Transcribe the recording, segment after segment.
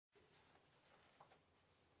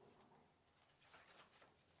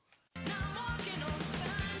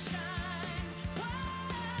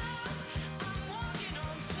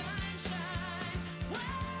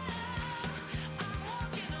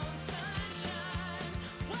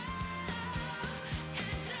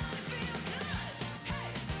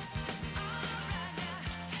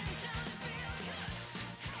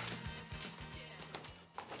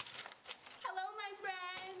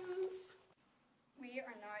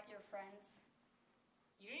invite your friends?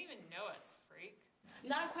 You don't even know us, freak.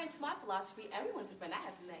 Not according to my philosophy, everyone's a friend I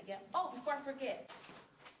haven't met yet. Oh, before I forget.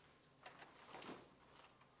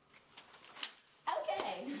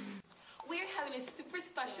 Okay. We're having a super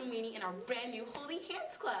special meeting in our brand new Holding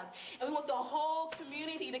Hands Club. And we want the whole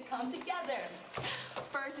community to come together.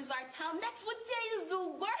 First is our town, next will change the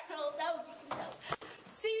world. Oh, you can know.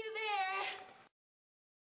 See you there.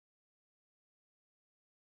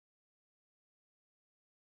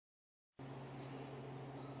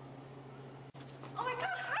 Oh my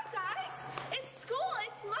god, hi guys! It's school,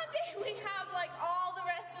 it's Monday. We have like all the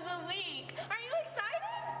rest of the week. Are you excited?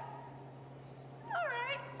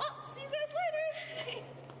 Alright, well, see you guys later.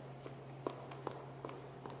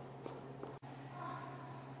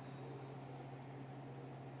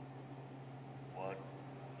 What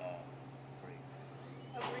freak?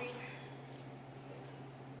 Agreed.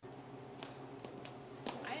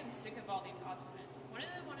 I am sick of all these optimists. When do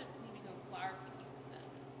they want me to go flower picking with them?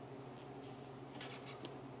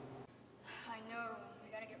 I know.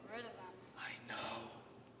 We gotta get rid of them. I know.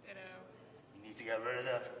 Ditto. We need to get rid of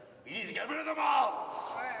them. We need to get rid of them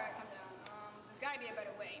all! Alright, calm down. There's gotta be a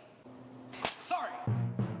better way. Sorry,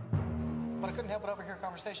 but I couldn't help but overhear a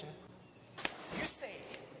conversation. You say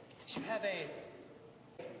that you have a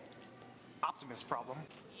Optimist problem.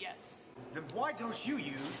 Yes. Then why don't you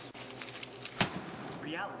use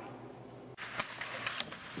reality?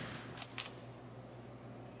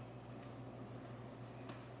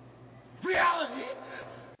 Reality!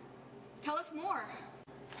 Tell us more.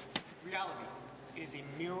 Reality is a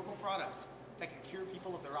miracle product that can cure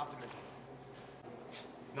people of their optimism.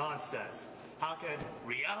 Nonsense. How can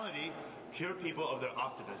reality cure people of their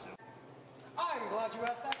optimism? I'm glad you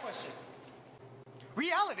asked that question.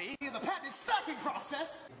 Reality is a patented stacking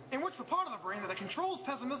process in which the part of the brain that controls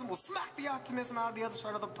pessimism will smack the optimism out of the other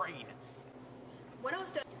side of the brain. What else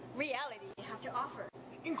does reality have to offer?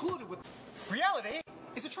 Included with reality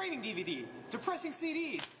is a training DVD, depressing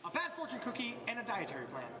CDs, a bad fortune cookie, and a dietary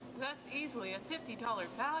plan. That's easily a $50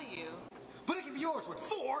 value. But it can be yours with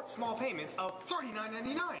 4 small payments of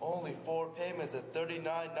 $39.99. Only 4 payments at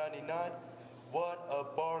 $39.99? What a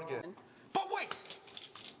bargain. But wait!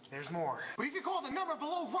 There's more. But if you call the number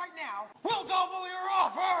below right now, we'll double your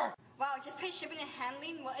offer! Wow, just pay shipping and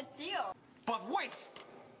handling? What a deal. But wait!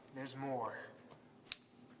 There's more.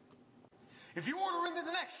 If you order in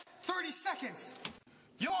the next 30 seconds,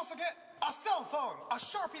 you'll also get a cell phone, a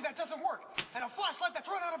Sharpie that doesn't work, and a flashlight that's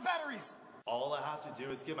run out of batteries. All I have to do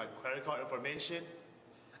is give my credit card information.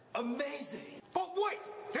 Amazing! But wait!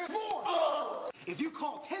 There's more! If you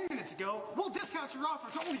called 10 minutes ago, we'll discount your offer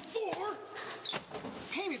to only 4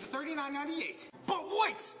 payments of $39.98. But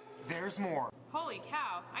wait! There's more. Holy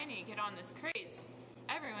cow, I need to get on this craze.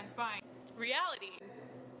 Everyone's buying reality.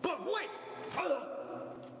 But wait!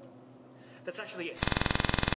 That's actually it.